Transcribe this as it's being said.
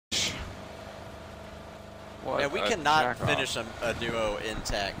What? Man, we cannot finish a duo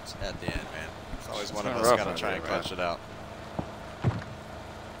intact at the end, man. It's always one of us gotta try and clutch it out.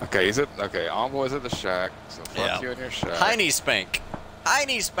 Okay, okay, Envoy's at the shack, so fuck you and your shack. Heiny spank.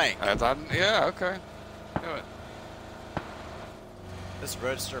 Heiny spank. Yeah, okay. Do it. This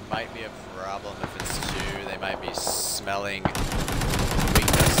roadster might be a problem if it's two. They might be smelling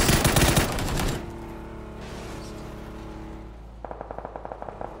weakness.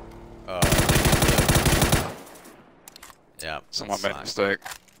 Oh, yeah. Someone made a mistake.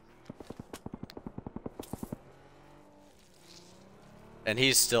 And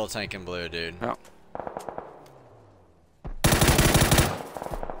he's still tanking blue, dude. Yeah.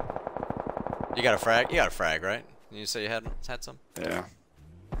 You got a frag? You got a frag, right? You say you had some? Yeah.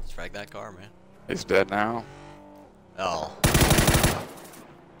 Let's frag that car, man. He's dead now. Oh.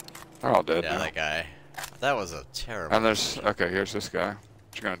 They're all dead now. Yeah, that guy. That was a terrible. And there's okay. Here's this guy.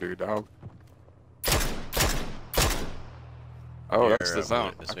 What you gonna do, dog? Oh, that's the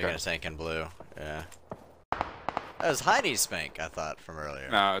zone. Speaking of tanking blue, yeah. That was Heidi's spank, I thought, from earlier.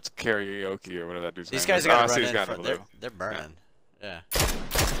 No, it's karaoke or whatever that dude's name is. These guys gotta run in got front. They're burning. Yeah.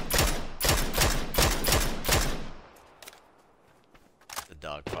 The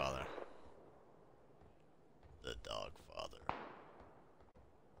dog father. The dog father.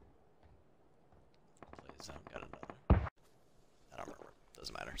 Please, I've got another. I don't remember.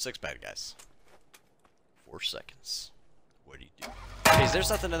 Doesn't matter. 6 bad guys. 4 seconds. What do you do? Hey, is there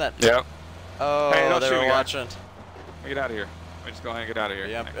something in that? Yep. Oh, hey, they were watching. Get out of here. Let me just go ahead and get out of here.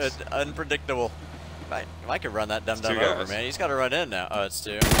 Yeah, it's unpredictable. I could run that dumb over, man. He's got to run in now. Oh, it's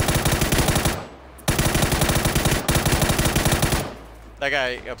 2. That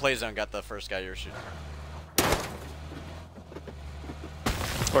guy, play zone, got the first guy you were shooting.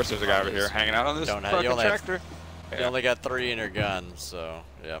 Of course, there's a guy over here hanging out on this fucking tractor. You only got 3 in your gun, so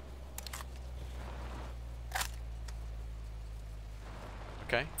yep.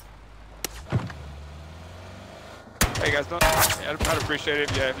 Okay. Hey guys, I'd appreciate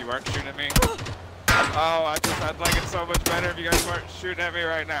it if you weren't shooting at me. Oh, I'd like it so much better if you guys weren't shooting at me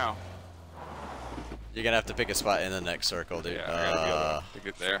right now. You're gonna have to pick a spot in the next circle, dude. Yeah, I gotta be able to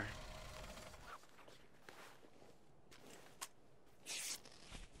get there.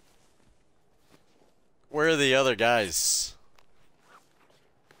 Where are the other guys?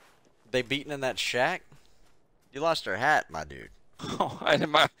 They beating in that shack? You lost your hat, my dude. Oh,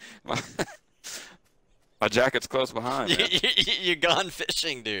 my jacket's close behind. You gone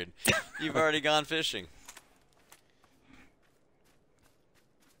fishing, dude. You've already gone fishing.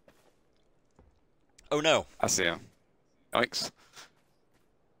 Oh no. I see him. Yikes.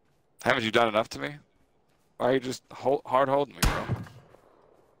 Haven't you done enough to me? Why are you just hard holding me, bro?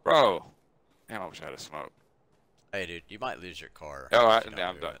 Bro. Damn, I wish I had a smoke. Hey, dude, you might lose your car. Oh, I'm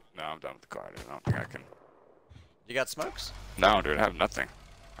done. No, I'm done with the car, dude. I don't think I can. You got smokes? No, dude, I have nothing.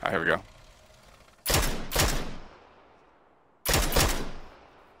 Alright, here we go.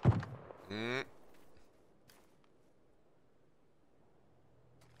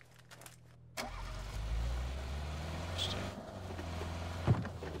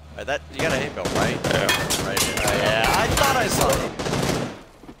 That you got a hay belt, right? Yeah. Right. Yeah. I thought I saw him.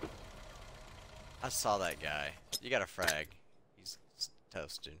 I saw that guy. You got a frag. He's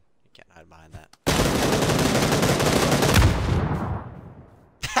toast, dude. You can't hide behind that.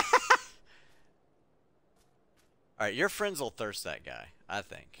 All right, your friends will thirst that guy. I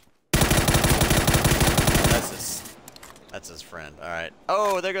think. That's his friend. All right.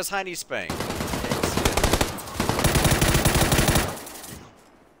 Oh, there goes Heiny Spank.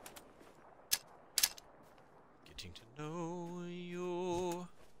 Getting to know you.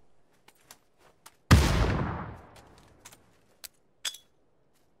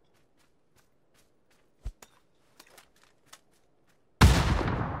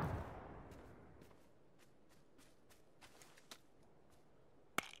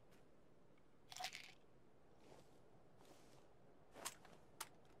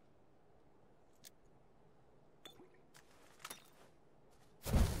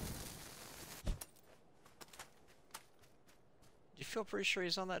 You feel pretty sure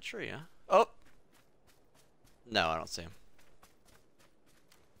he's on that tree, huh? Oh! No, I don't see him.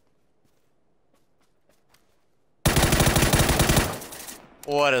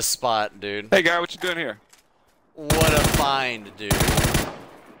 What a spot, dude. Hey, guy, what you doing here? What a find, dude.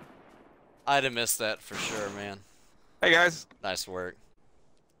 I'd have missed that for sure, man. Hey, guys. Nice work.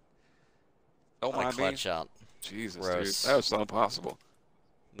 Don't mind me. Clutchout. Jesus, Gross. dude. That was so impossible.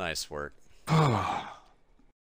 Nice work.